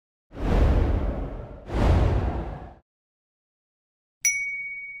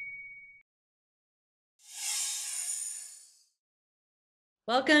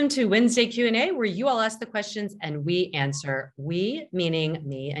Welcome to Wednesday Q&A, where you all ask the questions and we answer. We, meaning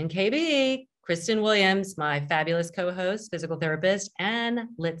me and KB, Kristen Williams, my fabulous co-host, physical therapist, and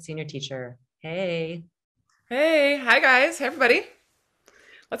lit senior teacher. Hey. Hey, hi guys. Hey everybody.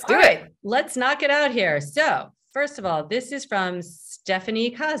 Let's All do it. right, let's knock it out here. So, first of all, this is from Stephanie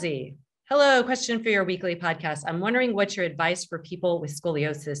Kazi. Hello, question for your weekly podcast. I'm wondering what your advice for people with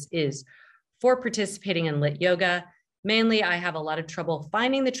scoliosis is for participating in lit yoga. Mainly, I have a lot of trouble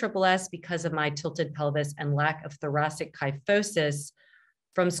finding the triple S because of my tilted pelvis and lack of thoracic kyphosis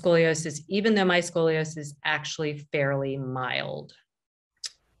from scoliosis, even though my scoliosis is actually fairly mild.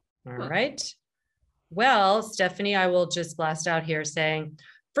 All right. Well, Stephanie, I will just blast out here saying,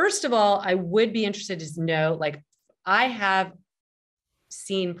 first of all, I would be interested to know, like, I have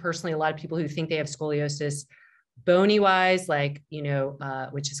seen personally a lot of people who think they have scoliosis bony wise, like,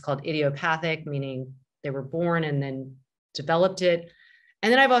 which is called idiopathic, meaning they were born and then developed it.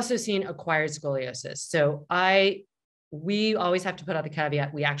 And then I've also seen acquired scoliosis. So we always have to put out the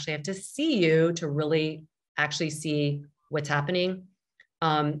caveat. We actually have to see you to really actually see what's happening.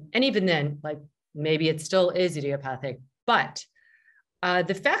 And even then, like, maybe it still is idiopathic, but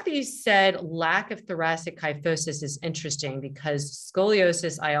the fact that you said lack of thoracic kyphosis is interesting because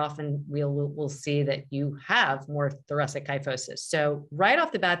scoliosis, I often will see that you have more thoracic kyphosis. So right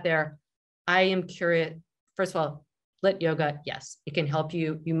off the bat there, I am curious. First of all, lit yoga, yes, it can help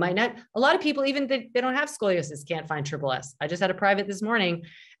you. You might not, a lot of people, even they don't have scoliosis, can't find triple S. I just had a private this morning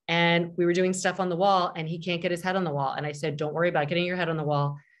and we were doing stuff on the wall and he can't get his head on the wall. And I said, don't worry about getting your head on the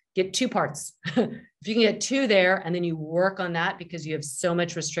wall. Get two parts. If you can get two there and then you work on that because you have so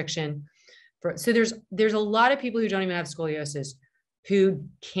much restriction. So there's a lot of people who don't even have scoliosis who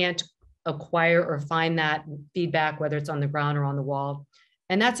can't acquire or find that feedback, whether it's on the ground or on the wall.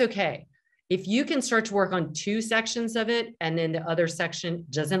 And that's okay. If you can start to work on two sections of it and then the other section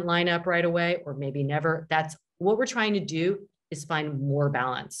doesn't line up right away, or maybe never, that's what we're trying to do is find more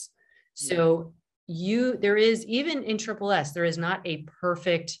balance. So there is, even in triple S, there is not a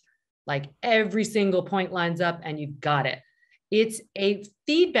perfect, like every single point lines up and you've got it. It's a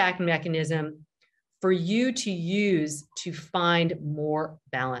feedback mechanism for you to use to find more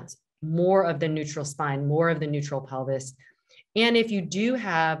balance, more of the neutral spine, more of the neutral pelvis. And if you do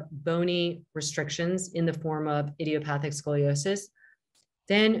have bony restrictions in the form of idiopathic scoliosis,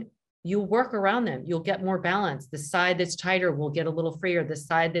 then you'll work around them. You'll get more balance. The side that's tighter will get a little freer. The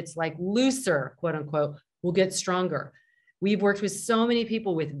side that's like looser, quote unquote, will get stronger. We've worked with so many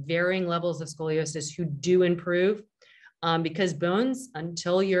people with varying levels of scoliosis who do improve because bones,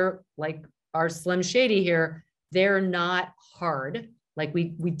 until you're like our Slim Shady here, they're not hard. Like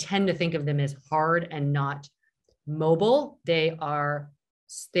we tend to think of them as hard and not mobile. There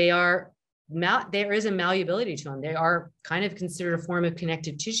is a malleability to them. They are kind of considered a form of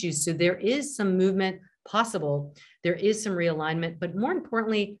connective tissue. So there is some movement possible. There is some realignment, but more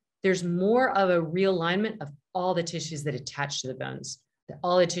importantly, there's more of a realignment of all the tissues that attach to the bones,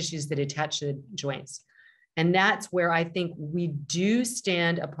 all the tissues that attach to the joints. And that's where I think we do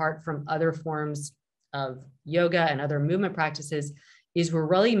stand apart from other forms of yoga and other movement practices, is we're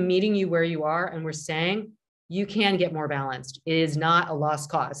really meeting you where you are and we're saying you can get more balanced. It is not a lost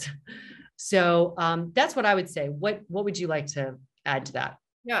cause. So that's what I would say. What would you like to add to that?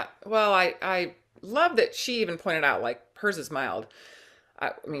 Yeah. Well, I love that she even pointed out like hers is mild.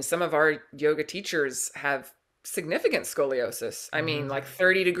 I mean, some of our yoga teachers have significant scoliosis. I mean, like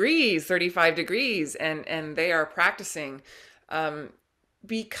 30 degrees, 35 degrees, and they are practicing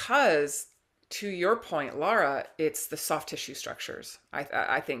because to your point, Laura, it's the soft tissue structures.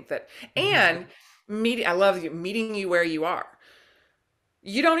 I think that, and I love you meeting you where you are.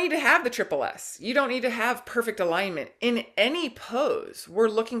 You don't need to have the triple S. You don't need to have perfect alignment in any pose. We're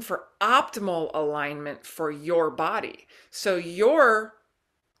looking for optimal alignment for your body. So your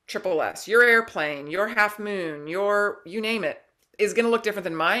triple S, your airplane, your half moon, your you name it, is going to look different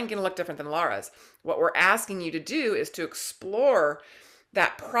than mine, going to look different than Laura's. What we're asking you to do is to explore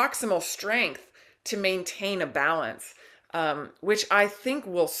that proximal strength to maintain a balance. Which I think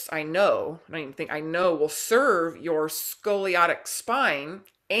I know, I don't even think I know, will serve your scoliotic spine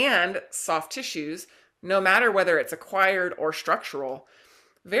and soft tissues, no matter whether it's acquired or structural,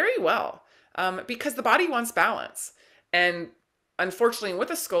 very well, because the body wants balance. And unfortunately, with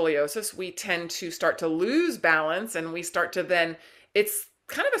a scoliosis, we tend to start to lose balance and we start to then, it's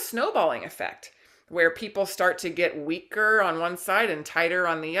kind of a snowballing effect where people start to get weaker on one side and tighter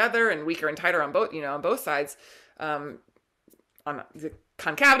on the other and weaker and tighter on both, on both sides. On the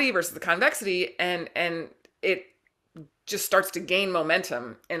concavity versus the convexity, and it just starts to gain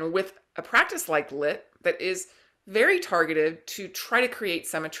momentum. And with a practice like lit that is very targeted to try to create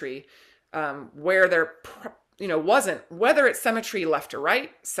symmetry where there, wasn't, whether it's symmetry left to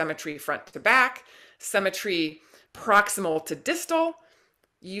right, symmetry front to back, symmetry proximal to distal,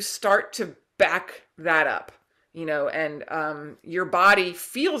 you start to back that up, and your body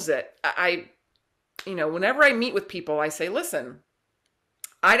feels it. Whenever I meet with people, I say, listen,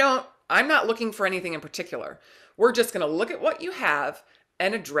 I'm not looking for anything in particular. We're just going to look at what you have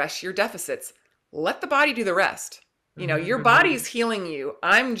and address your deficits. Let the body do the rest. Your body's healing you.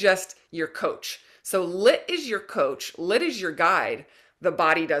 I'm just your coach. So lit is your coach. Lit is your guide. The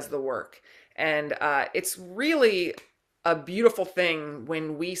body does the work. And it's really a beautiful thing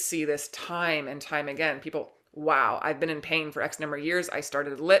when we see this time and time again. People, wow, I've been in pain for X number of years. I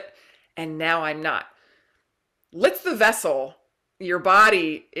started lit and now I'm not. Lit's the vessel. Your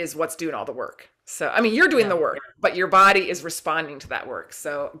body is what's doing all the work. So, I mean, you're doing the work, but your body is responding to that work.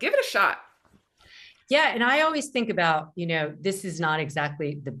 So give it a shot. Yeah. And I always think about, this is not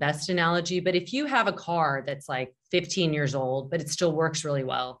exactly the best analogy, but if you have a car that's like 15 years old, but it still works really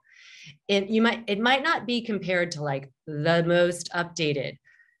well, it might not be compared to like the most updated,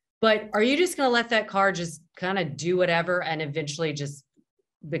 but are you just going to let that car just kind of do whatever and eventually just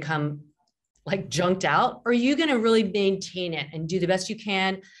become like junked out? Or are you going to really maintain it and do the best you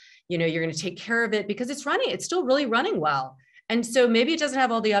can? You're going to take care of it because it's still really running well. And so maybe it doesn't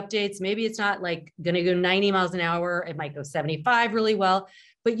have all the updates. Maybe it's not like going to go 90 miles an hour. It might go 75 really well,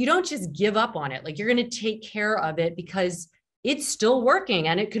 but you don't just give up on it. Like you're going to take care of it because it's still working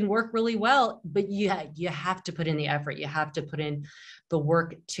and it can work really well, but you have to put in the effort. You have to put in the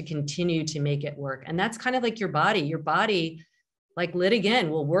work to continue to make it work. And that's kind of like your body, like lit again,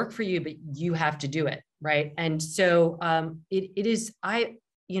 will work for you, but you have to do it. Right. And so it is,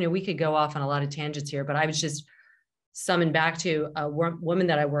 we could go off on a lot of tangents here, but I was just summoned back to a woman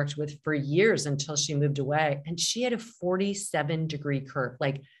that I worked with for years until she moved away. And she had a 47-degree curve.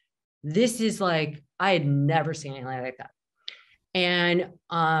 Like, this is like, I had never seen anything like that. And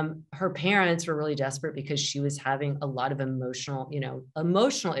her parents were really desperate because she was having a lot of emotional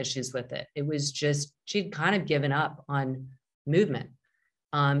issues with it. It was just, she'd kind of given up on movement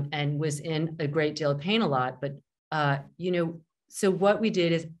and was in a great deal of pain a lot. But, so what we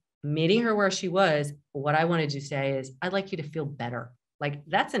did is meeting her where she was. What I wanted to say is, I'd like you to feel better. Like,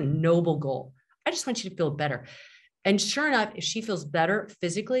 that's a noble goal. I just want you to feel better. And sure enough, if she feels better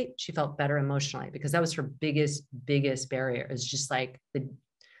physically, she felt better emotionally, because that was her biggest barrier, is just like the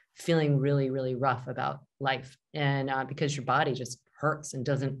feeling really, really rough about life. And because your body just hurts and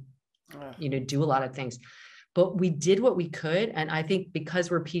doesn't, do a lot of things. But we did what we could. And I think because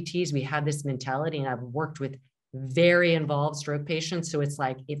we're PTs, we have this mentality, and I've worked with very involved stroke patients. So it's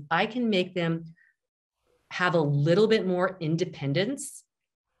like, if I can make them have a little bit more independence,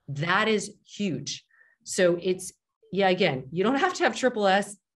 that is huge. So it's, again, you don't have to have triple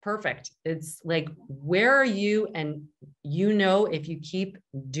S perfect. It's like, where are you? And if you keep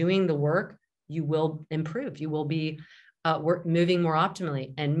doing the work, you will improve. You will be moving more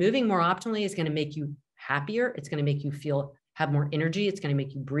optimally, and moving more optimally is going to make you happier. It's going to make you have more energy. It's going to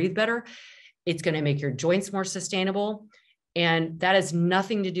make you breathe better. It's going to make your joints more sustainable. And that has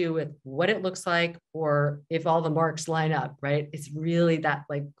nothing to do with what it looks like or if all the marks line up, right? It's really that,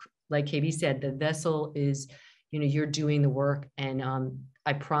 like Katie said, the vessel is, you're doing the work. And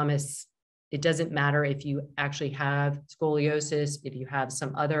I promise it doesn't matter if you actually have scoliosis, if you have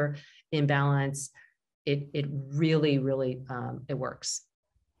some other imbalance, it really, really, it works.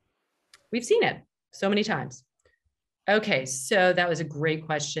 We've seen it so many times. Okay, so that was a great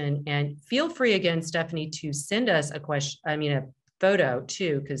question. And feel free again, Stephanie, to send us a photo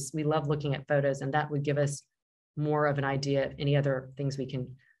too, because we love looking at photos, and that would give us more of an idea of any other things we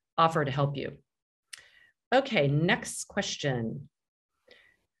can offer to help you. Okay, next question.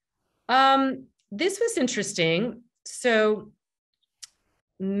 This was interesting. So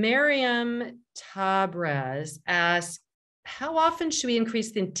Miriam Tabraz asked, how often should we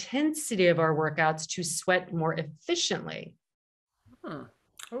increase the intensity of our workouts to sweat more efficiently? Oh,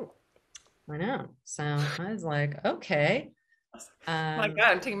 I know. So I was like, okay. My God,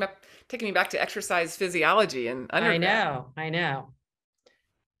 I'm taking me back to exercise physiology and undergrad. I know.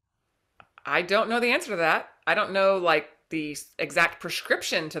 I don't know the answer to that. I don't know the exact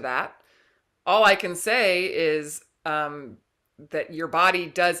prescription to that. All I can say is that your body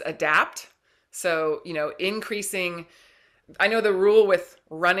does adapt. So, increasing. I know the rule with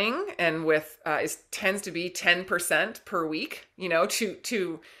running and with tends to be 10% per week,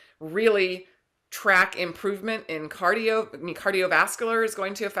 to really track improvement in cardio. I mean, cardiovascular is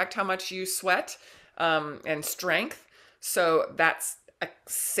going to affect how much you sweat and strength. So that's a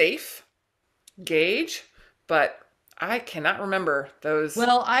safe gauge. but I cannot remember those.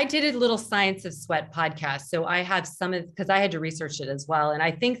 Well, I did a little Science of Sweat podcast. So I have some of, because I had to research it as well. And I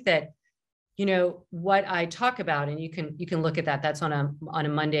think that, what I talk about, and you can look at that. That's on a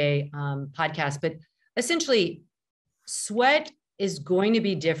Monday podcast. But essentially, sweat is going to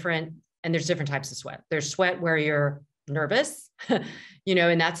be different, and there's different types of sweat. There's sweat where you're nervous, and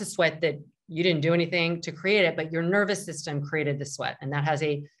that's a sweat that you didn't do anything to create it, but your nervous system created the sweat, and that's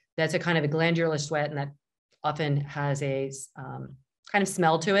a kind of a glandular sweat, and that often has a kind of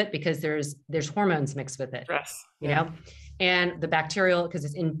smell to it because there's hormones mixed with it. Yes. And the bacterial, because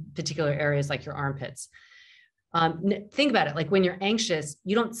it's in particular areas like your armpits. Think about it. Like when you're anxious,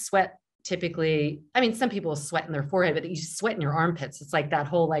 you don't sweat typically. I mean, some people sweat in their forehead, but you sweat in your armpits. It's like that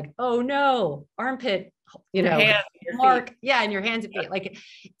whole like, oh no, armpit, mark. Yeah. In your hands and feet. Like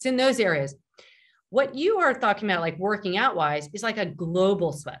it's in those areas. What you are talking about, like working out wise, is like a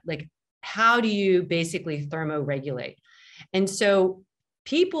global sweat. Like how do you basically thermoregulate? And so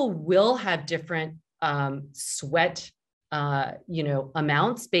people will have different sweat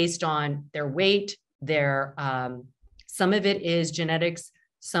amounts based on their weight, some of it is genetics,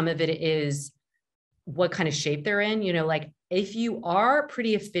 some of it is what kind of shape they're in. Like if you are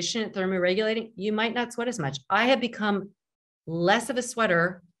pretty efficient at thermoregulating, you might not sweat as much. I have become less of a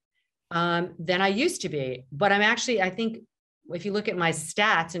sweater than I used to be, but I think if you look at my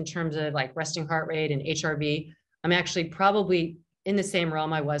stats in terms of like resting heart rate and HRV, I'm actually probably in the same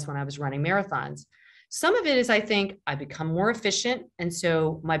realm I was when I was running marathons. Some of it is, I think, I become more efficient. And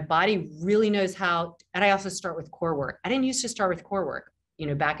so my body really knows how, and I also start with core work. I didn't used to start with core work,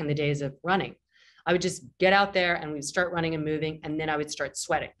 back in the days of running. I would just get out there and we'd start running and moving, and then I would start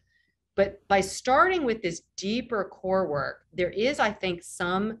sweating. But by starting with this deeper core work, there is, I think,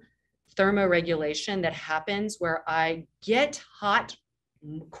 some thermoregulation that happens where I get hot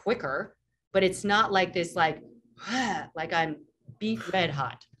quicker, but it's not like this, like I'm beet red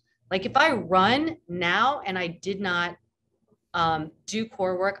hot. Like if I run now and I did not do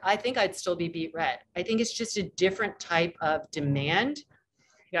core work, I think I'd still be beet red. I think it's just a different type of demand.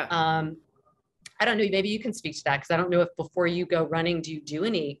 Yeah. I don't know, maybe you can speak to that, because I don't know if before you go running, do you do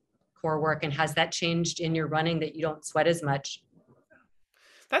any core work, and has that changed in your running that you don't sweat as much?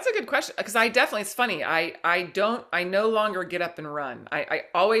 That's a good question, because it's funny. I no longer get up and run. I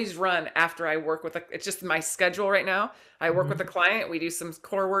always run after I work with it's just my schedule right now. I work with a client, we do some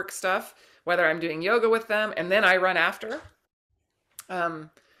core work stuff, whether I'm doing yoga with them, and then I run after.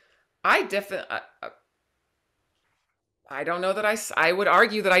 I definitely, I don't know that I would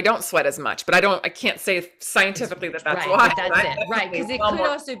argue that I don't sweat as much, but I can't say scientifically that's right, why. That's it, right? Because it could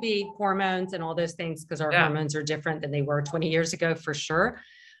also be hormones and all those things, because our hormones are different than they were 20 years ago, for sure.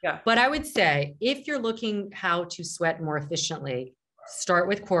 Yeah. But I would say if you're looking how to sweat more efficiently, start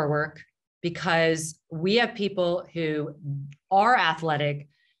with core work, because we have people who are athletic,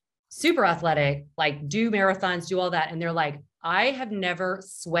 super athletic, like do marathons, do all that. And they're like, I have never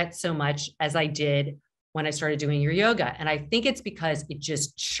sweat so much as I did when I started doing your yoga. And I think it's because it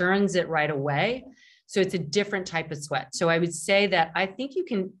just churns it right away. So it's a different type of sweat. So I would say that I think you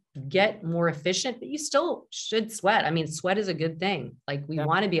can get more efficient, but you still should sweat. I mean, sweat is a good thing. Like we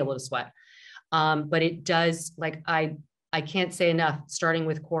want to be able to sweat. But it does, like, I can't say enough, starting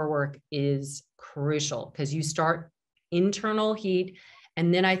with core work is crucial, because you start internal heat.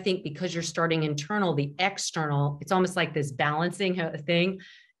 And then I think because you're starting internal, the external, it's almost like this balancing thing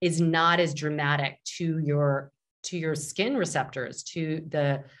is not as dramatic to your skin receptors, to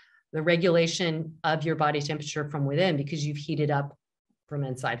the regulation of your body temperature from within, because you've heated up from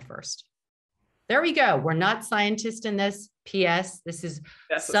inside first. There we go. We're not scientists in this. P.S.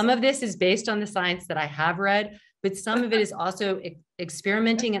 Some of this is based on the science that I have read, but some of it is also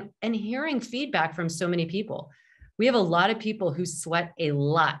experimenting and hearing feedback from so many people. We have a lot of people who sweat a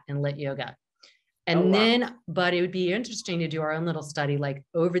lot in lit yoga. And but it would be interesting to do our own little study, like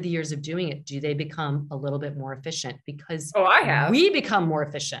over the years of doing it, do they become a little bit more efficient? Because we become more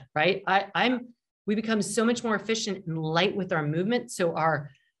efficient, right? We become so much more efficient and light with our movement. So our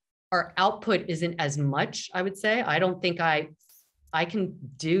output isn't as much, I would say. I don't think I can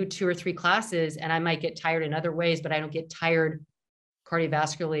do 2 or 3 classes and I might get tired in other ways, but I don't get tired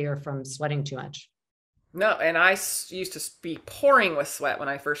cardiovascularly or from sweating too much. No, and I used to be pouring with sweat when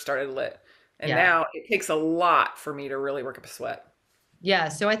I first started lit. And now it takes a lot for me to really work up a sweat. Yeah.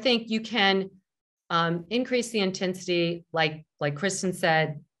 So I think you can increase the intensity, like Kristen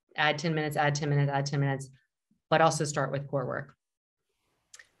said, add 10 minutes, add 10 minutes, add 10 minutes, but also start with core work.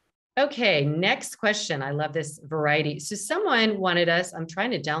 Okay, next question. I love this variety. So someone wanted us, I'm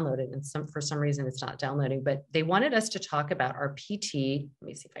trying to download it, and for some reason it's not downloading, but they wanted us to talk about our PT. Let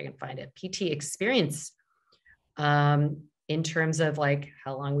me see if I can find it. PT experience in terms of like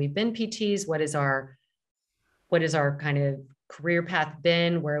how long we've been PTs, what is our kind of career path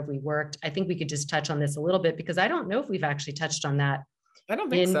been, where have we worked? I think we could just touch on this a little bit because I don't know if we've actually touched on that I don't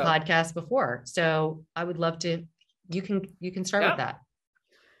think in so. podcasts before. So I would love to, you can start with Yeah. that.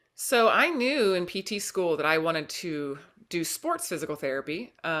 So I knew in PT school that I wanted to do sports physical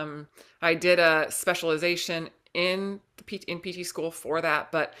therapy. I did a specialization in PT school for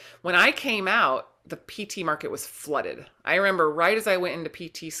that, but when I came out, the PT market was flooded. I remember right as I went into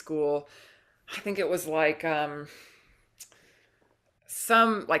PT school, I think it was like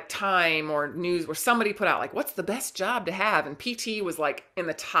some like Time or news where somebody put out like, what's the best job to have, and PT was like in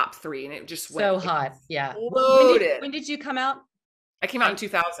the top three, and it just went So hot. Yeah. exploded. When did you come out? I came out in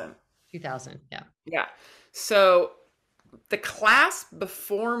 2000. 2000. Yeah. Yeah. So the class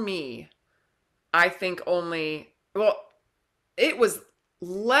before me, I think only, well, it was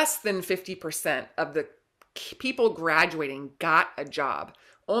less than 50% of the people graduating got a job.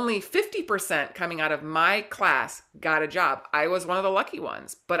 Only 50% coming out of my class got a job. I was one of the lucky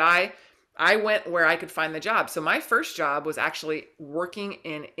ones, but I went where I could find the job. So my first job was actually working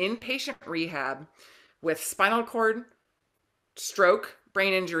in inpatient rehab with spinal cord, stroke,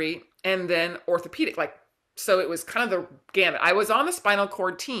 brain injury, and then orthopedic. Like, so it was kind of the gamut. I was on the spinal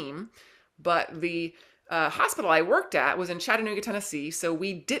cord team, but the hospital I worked at was in Chattanooga, Tennessee. So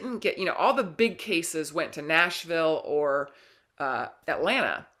we didn't get, all the big cases went to Nashville or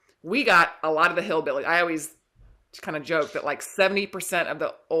Atlanta. We got a lot of the hillbilly. I always kind of joke that like 70% of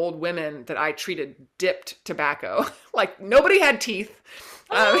the old women that I treated dipped tobacco. Like nobody had teeth.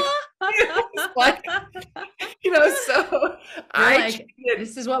 Like, so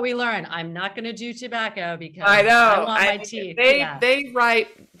this is what we learn. I'm not going to do tobacco because I know I want my teeth. They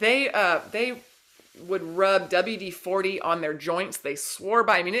would rub WD-40 on their joints. They swore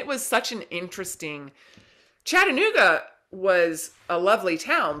by. I mean, it was such an interesting. Chattanooga was a lovely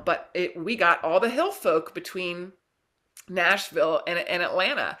town, but we got all the hill folk between Nashville and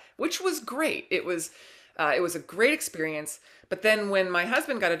Atlanta, which was great. It was a great experience. But then when my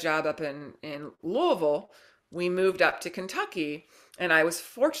husband got a job up in Louisville, we moved up to Kentucky, and I was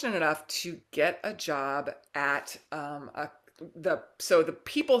fortunate enough to get a job at the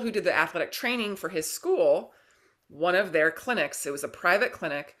people who did the athletic training for his school, one of their clinics. It was a private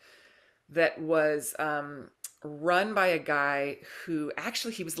clinic that was run by a guy who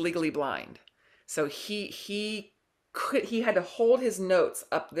actually he was legally blind. So he had to hold his notes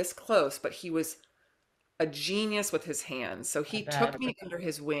up this close, but he was a genius with his hands. So he took me under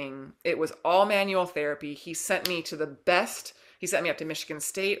his wing. It was all manual therapy. He sent me to the best. He sent me up to Michigan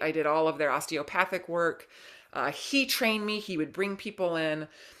State. I did all of their osteopathic work. He trained me. He would bring people in.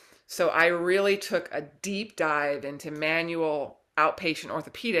 So I really took a deep dive into manual outpatient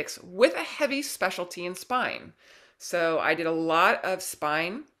orthopedics with a heavy specialty in spine. So I did a lot of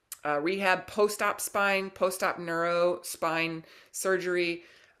spine rehab, post-op spine, post-op neuro spine surgery.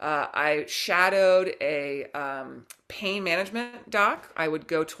 I shadowed a pain management doc. I would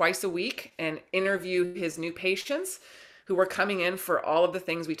go twice a week and interview his new patients who were coming in for all of the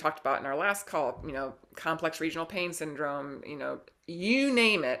things we talked about in our last call, complex regional pain syndrome, you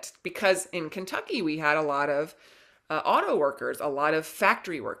name it. Because in Kentucky, we had a lot of auto workers, a lot of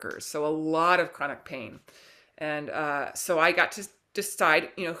factory workers, so a lot of chronic pain. And so I got to decide,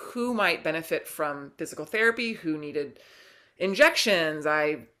 who might benefit from physical therapy, who needed injections.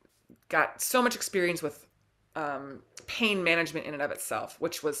 I got so much experience with pain management in and of itself,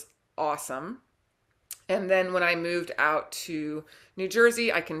 which was awesome. And then when I moved out to New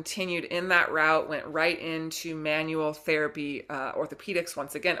Jersey, I continued in that route, went right into manual therapy, orthopedics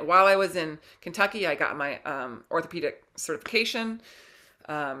once again. While I was in Kentucky, I got my orthopedic certification.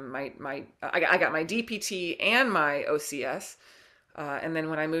 I got my DPT and my OCS. And then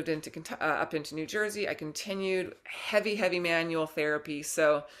when I moved into up into New Jersey, I continued heavy manual therapy.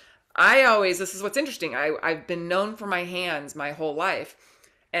 So this is what's interesting. I've been known for my hands my whole life.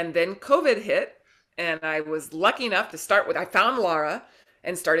 And then COVID hit, and I was lucky enough to I found Laura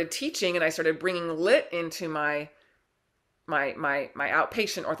and started teaching, and I started bringing lit into my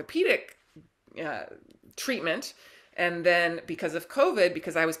outpatient orthopedic treatment. And then because of COVID,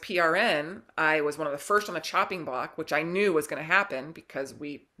 because I was PRN, I was one of the first on the chopping block, which I knew was going to happen because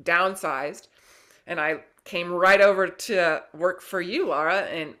we downsized. And I came right over to work for you, Laura,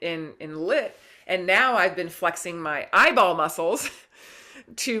 in lit. And now I've been flexing my eyeball muscles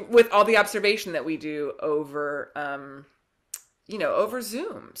with all the observation that we do over, over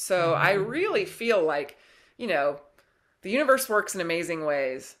Zoom. So I really feel like, the universe works in amazing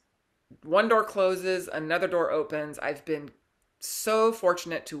ways. One door closes, another door opens. I've been so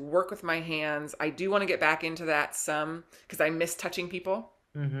fortunate to work with my hands. I do want to get back into that some because I miss touching people.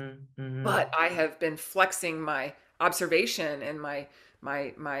 Mm-hmm. Mm-hmm. But I have been flexing my observation and my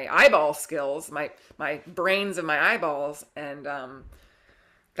eyeball skills, my brains of my eyeballs, and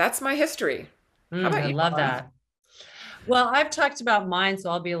that's my history. How about I you, love Laura? that. Well, I've talked about mine, so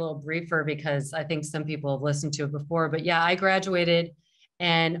I'll be a little briefer because I think some people have listened to it before. But yeah, I graduated,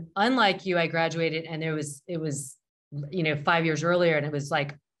 and unlike you, I graduated, and it was 5 years earlier, and it was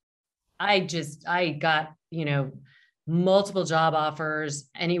like I got multiple job offers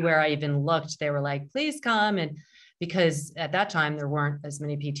anywhere I even looked. They were like, please come, and because at that time there weren't as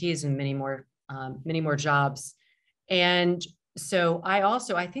many PTs and many more jobs, and so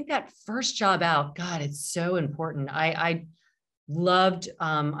I think that first job out, God, it's so important. I loved,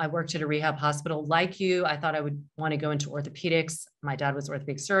 I worked at a rehab hospital like you. I thought I would want to go into orthopedics. My dad was an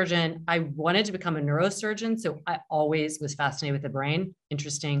orthopedic surgeon. I wanted to become a neurosurgeon. So I always was fascinated with the brain.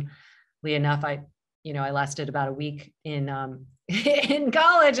 Interestingly enough, I lasted about a week in, in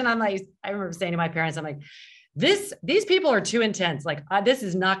college. And I remember saying to my parents, I'm like, these people are too intense. Like, this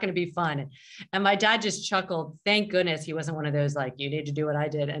is not going to be fun. And my dad just chuckled. Thank goodness he wasn't one of those, like, you need to do what I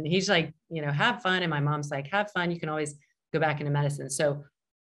did. And he's like, have fun. And my mom's like, have fun. You can always go back into medicine. So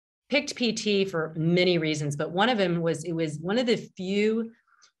picked PT for many reasons, but one of them was, it was one of the few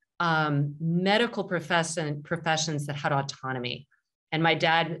medical professions that had autonomy. And my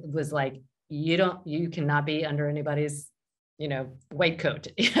dad was like, you cannot be under anybody's, white coat.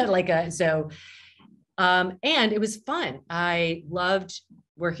 And it was fun. I loved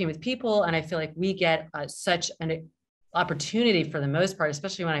working with people. And I feel like we get such an opportunity for the most part,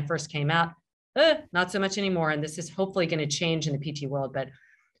 especially when I first came out. Not so much anymore. And this is hopefully going to change in the PT world, but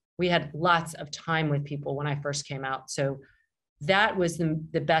we had lots of time with people when I first came out. So that was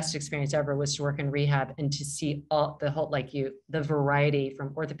the best experience ever, was to work in rehab and to see all the whole, the variety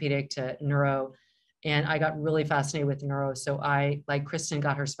from orthopedic to neuro. And I got really fascinated with neuro. So I, like Kristen,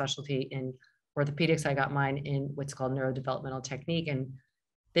 got her specialty in orthopedics. I got mine in what's called neurodevelopmental technique, and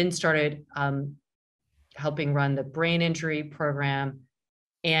then started helping run the brain injury program.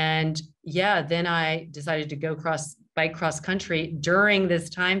 And yeah, then I decided to go bike cross country during this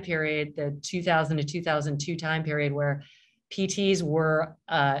time period, the 2000 to 2002 time period, where PTs were,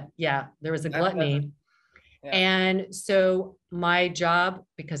 there was a gluttony. Yeah. And so my job,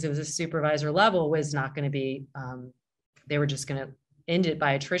 because it was a supervisor level, was not going to be, they were just going to end it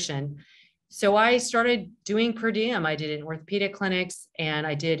by attrition. So I started doing per diem. I did it in orthopedic clinics, and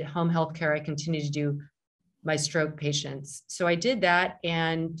I did home health care. I continued to do my stroke patients. So I did that,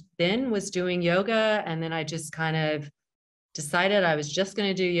 and then was doing yoga. And then I just kind of decided I was just going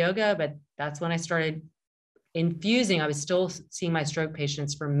to do yoga, but that's when I started infusing. I was still seeing my stroke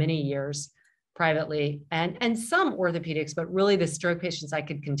patients for many years privately, and some orthopedics, but really the stroke patients I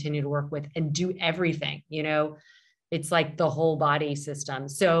could continue to work with and do everything. It's like the whole body system.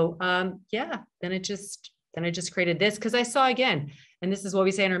 So then I just created this because I saw, again, and this is what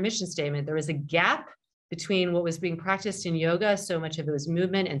we say in our mission statement, there was a gap between what was being practiced in yoga. So much of it was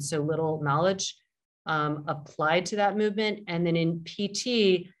movement and so little knowledge applied to that movement. And then in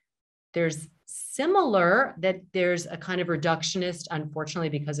PT, there's there's a kind of reductionist, unfortunately,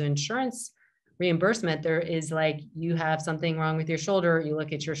 because of insurance reimbursement. There is like, you have something wrong with your shoulder, you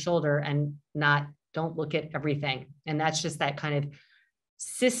look at your shoulder and don't look at everything. And that's just that kind of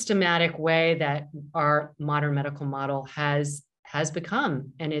systematic way that our modern medical model has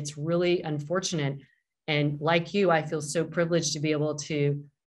become. And it's really unfortunate. And like you, I feel so privileged to be able to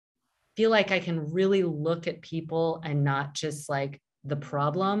feel like I can really look at people and not just like the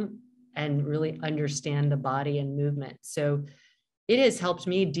problem, and really understand the body and movement. So it has helped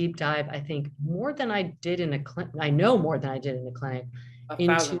me deep dive, I think, more than I did in a clinic. I know more than I did in the clinic,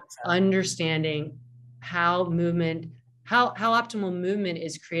 into 1,000%. understanding how optimal movement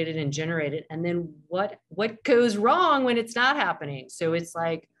is created and generated, and then what goes wrong when it's not happening. So it's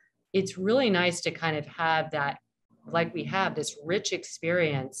like, it's really nice to kind of have that, like we have this rich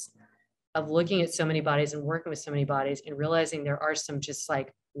experience of looking at so many bodies and working with so many bodies, and realizing there are some just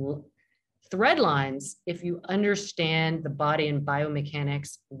like thread lines if you understand the body and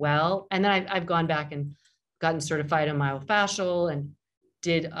biomechanics well. And then I've gone back and gotten certified in myofascial and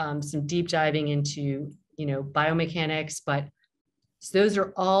did some deep diving into biomechanics, but so those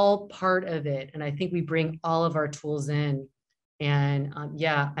are all part of it. And I think we bring all of our tools in. And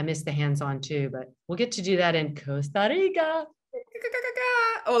I miss the hands-on too, but we'll get to do that in Costa Rica.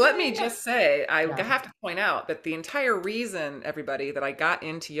 Oh, let me just say, I Yeah. have to point out that the entire reason, everybody, that I got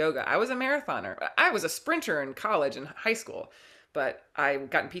into yoga, I was a marathoner. I was a sprinter in college and high school, but I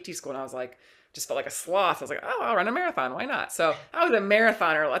got in PT school and I was like, just felt like a sloth. I was like, oh, I'll run a marathon. Why not? So I was a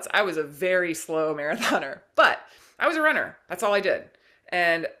marathoner. I was a very slow marathoner, but I was a runner. That's all I did.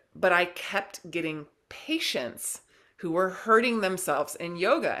 But I kept getting patients who were hurting themselves in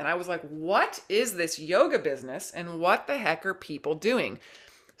yoga. And I was like, what is this yoga business? And what the heck are people doing?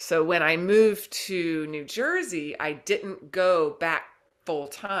 So when I moved to New Jersey, I didn't go back full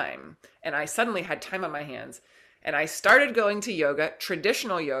time. And I suddenly had time on my hands. And I started going to yoga,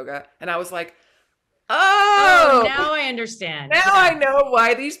 traditional yoga. And I was like, Oh, oh, now I understand. now Yeah. I know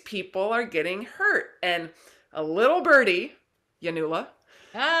why these people are getting hurt. And a little birdie, Yanula,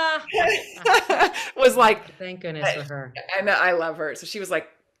 Ah, was like, thank goodness for her. and I love her. So she was like,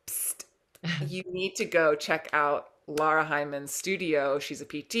 psst, you need to go check out Laura Hyman's studio. She's a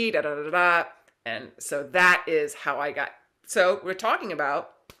PT, da da da da. And so that is how I got. So we're talking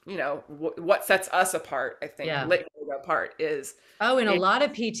about, what sets us apart, I think, Yeah. lit yoga apart is. Oh, and a it, lot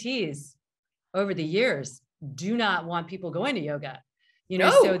of PTs over the years do not want people going to yoga. no,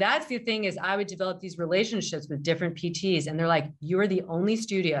 So that's the thing is I would develop these relationships with different PTs and they're like, you're the only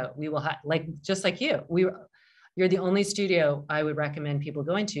studio we will have, like, just like you're the only studio I would recommend people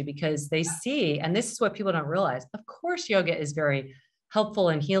going to because they see, and this is what people don't realize. Of course, yoga is very helpful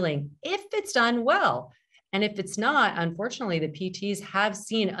and healing if it's done well. And if it's not, unfortunately, the PTs have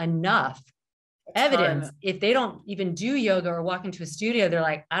seen enough a evidence. ton. If they don't even do yoga or walk into a studio, they're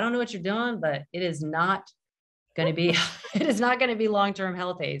like, I don't know what you're doing, but it is not going to be, it is not going to be long-term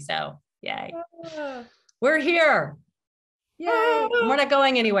healthy. So yay, Ah, we're here. Yay. And we're ah. not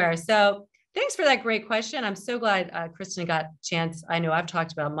going anywhere. So thanks for that great question. I'm so glad Kristen got a chance. I know I've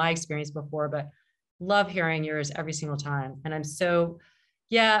talked about my experience before, but love hearing yours every single time. And I'm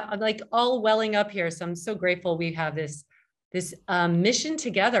like all welling up here. So I'm so grateful we have this mission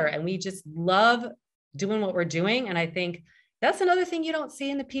together and we just love doing what we're doing. And I think that's another thing you don't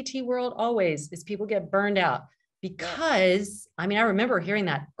see in the PT world always is people get burned out because I remember hearing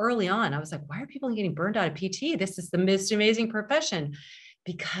that early on. I was like, why are people getting burned out of PT? This is the most amazing profession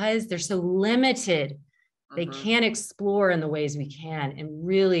because they're so limited. They can't explore in the ways we can and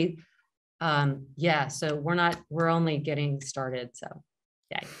really, so we're only getting started. So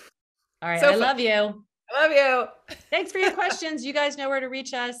yeah. All right. So I fun. love you. I love you. Thanks for your questions. You guys know where to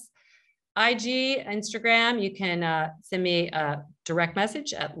reach us. IG, Instagram, you can send me a direct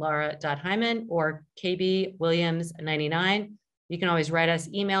message at laura.hyman or kbwilliams99. You can always write us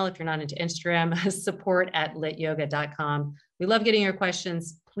email if you're not into Instagram, support@lityoga.com. We love getting your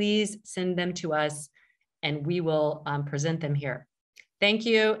questions. Please send them to us and we will present them here. Thank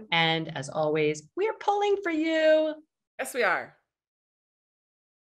you. And as always, we are pulling for you. Yes, we are.